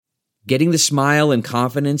Getting the smile and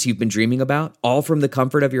confidence you've been dreaming about, all from the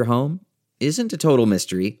comfort of your home, isn't a total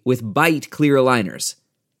mystery with Byte clear aligners.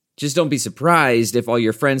 Just don't be surprised if all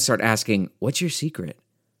your friends start asking, "What's your secret?"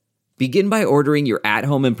 Begin by ordering your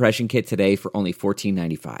at-home impression kit today for only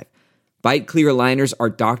 $14.95. Byte clear aligners are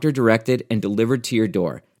doctor-directed and delivered to your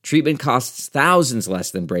door. Treatment costs thousands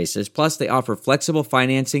less than braces, plus they offer flexible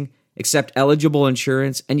financing, accept eligible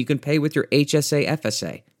insurance, and you can pay with your HSA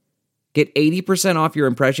FSA. Get 80% off your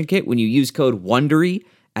impression kit when you use code WONDERY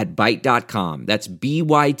at Byte.com. That's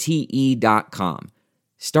BYTE.com.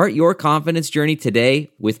 Start your confidence journey today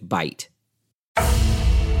with Byte.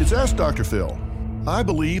 It's Ask Dr. Phil. I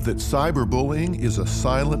believe that cyberbullying is a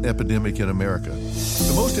silent epidemic in America.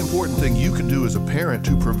 The most important thing you can do as a parent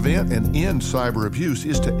to prevent and end cyber abuse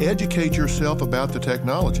is to educate yourself about the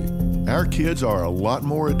technology. Our kids are a lot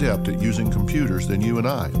more adept at using computers than you and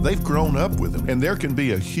I. They've grown up with them, and there can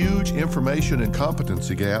be a huge information and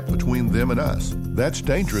competency gap between them and us. That's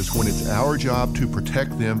dangerous when it's our job to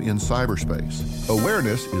protect them in cyberspace.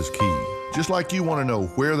 Awareness is key. Just like you want to know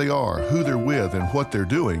where they are, who they're with, and what they're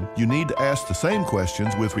doing, you need to ask the same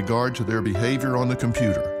questions with regard to their behavior on the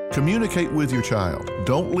computer. Communicate with your child.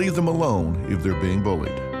 Don't leave them alone if they're being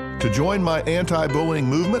bullied. To join my anti-bullying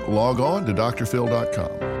movement, log on to drphil.com.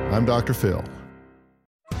 I'm Dr. Phil.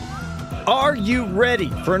 Are you ready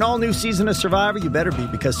for an all-new season of Survivor? You better be,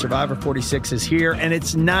 because Survivor 46 is here, and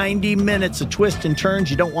it's 90 minutes of twists and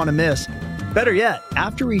turns you don't want to miss. Better yet,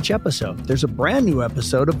 after each episode, there's a brand new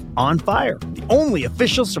episode of On Fire, the only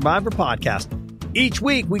official Survivor podcast. Each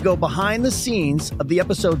week, we go behind the scenes of the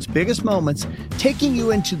episode's biggest moments, taking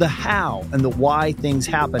you into the how and the why things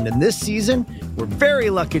happened. And this season, we're very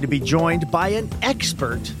lucky to be joined by an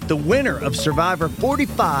expert, the winner of Survivor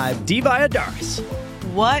 45, Dee Valladares.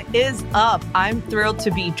 What is up? I'm thrilled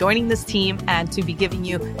to be joining this team and to be giving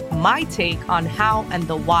you my take on how and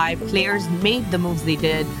the why players made the moves they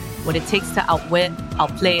did, what it takes to outwit,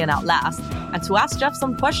 outplay, and outlast, and to ask Jeff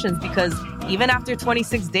some questions, because even after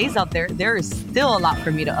 26 days out there is still a lot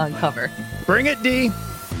for me to uncover. Bring it, Dee.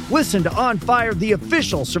 Listen to On Fire, the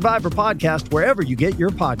official Survivor podcast, wherever you get your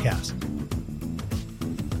podcasts.